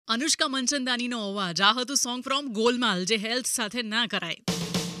અનુષ્કા મંચનદાનીનો અવાજ આ હતું સોંગ ફ્રોમ ગોલમાલ જે હેલ્થ સાથે ના કરાય.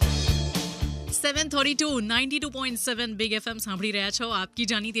 7:32 92.7 બિગ એફએમ સાંભળી રહ્યા છો. આપકી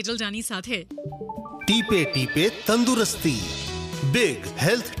જાની તેજલ જાની સાથે ટીપે ટીપે તંદુરસ્તી. Big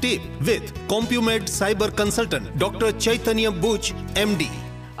health tip with Compumed cyber consultant doctor Chaitanya Buch MD.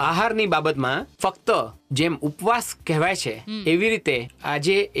 આહારની બાબતમાં ફક્ત જેમ ઉપવાસ કહેવાય છે એવી રીતે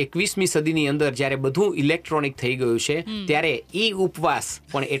આજે 21મી સદીની અંદર જ્યારે બધું ઇલેક્ટ્રોનિક થઈ ગયું છે ત્યારે ઉપવાસ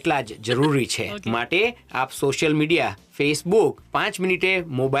પણ એટલા જ જરૂરી છે. માટે આપ સોશિયલ મીડિયા ફેસબુક 5 મિનિટે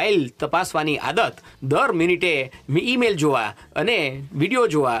મોબાઈલ તપાસવાની આદત, દર મિનિટે ઈમેલ જોવા અને વિડીયો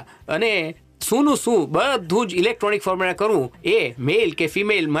જોવા અને શું બધું જ ઇલેક્ટ્રોનિક ફોર્મેટમાં કરવું એ મેલ કે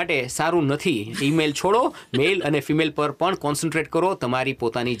ફિમેલ માટે સારું નથી. ઈમેલ છોડો, મેલ અને ફિમેલ પર પણ કોન્સન્ટ્રેટ કરો, તમારી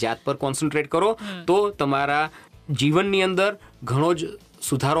પોતાની જાત પર કોન્સન્ટ્રેટ કરો તો તમારા જીવનની અંદર ઘણો જ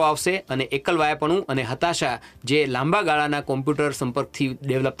સુધારો આવશે અને એકલવાયાપણું અને હતાશા જે લાંબા ગાળાના કોમ્પ્યુટર સંપર્કથી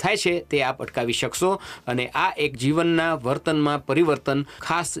ડેવલપ થાય છે તે આપ અટકાવી શકશો. અને આ એક જીવનના વર્તનમાં પરિવર્તન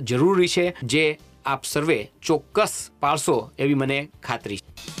ખાસ જરૂરી છે જે આપ સર્વે ચોક્કસ પાળશો એવી મને ખાતરી છે.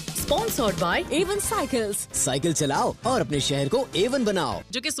 Sponsored by A1 cycles. Cycle चलाओ और अपने शहर को A1 बनाओ.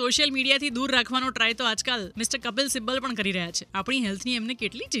 જો કે સોશિયલ મીડિયાથી દૂર રાખવાનો ટ્રાય તો આજકાલ મિસ્ટર કપિલ સિબ્બલ પણ કરી રહ્યા છે. આપણી હેલ્થની એમને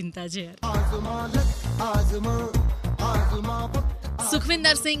કેટલી ચિંતા છે યાર.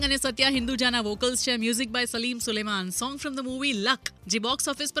 સુખવિંદર સિંહ અને સત્યા હિન્દુજાના વોકલ્સ છે. Music by Salim Sulaiman. Song from the movie Luck જે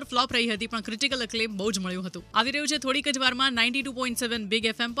બોક્સ ઓફિસ પર ફ્લોપ રહી હતી પણ ક્રિટિકલ અક્લેમ બહુ જ મળ્યું હતું. આવી રહ્યું છે થોડીક જ વારમાં 92.7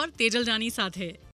 બિગ એફએમ પર તેજલ જાની સાથે.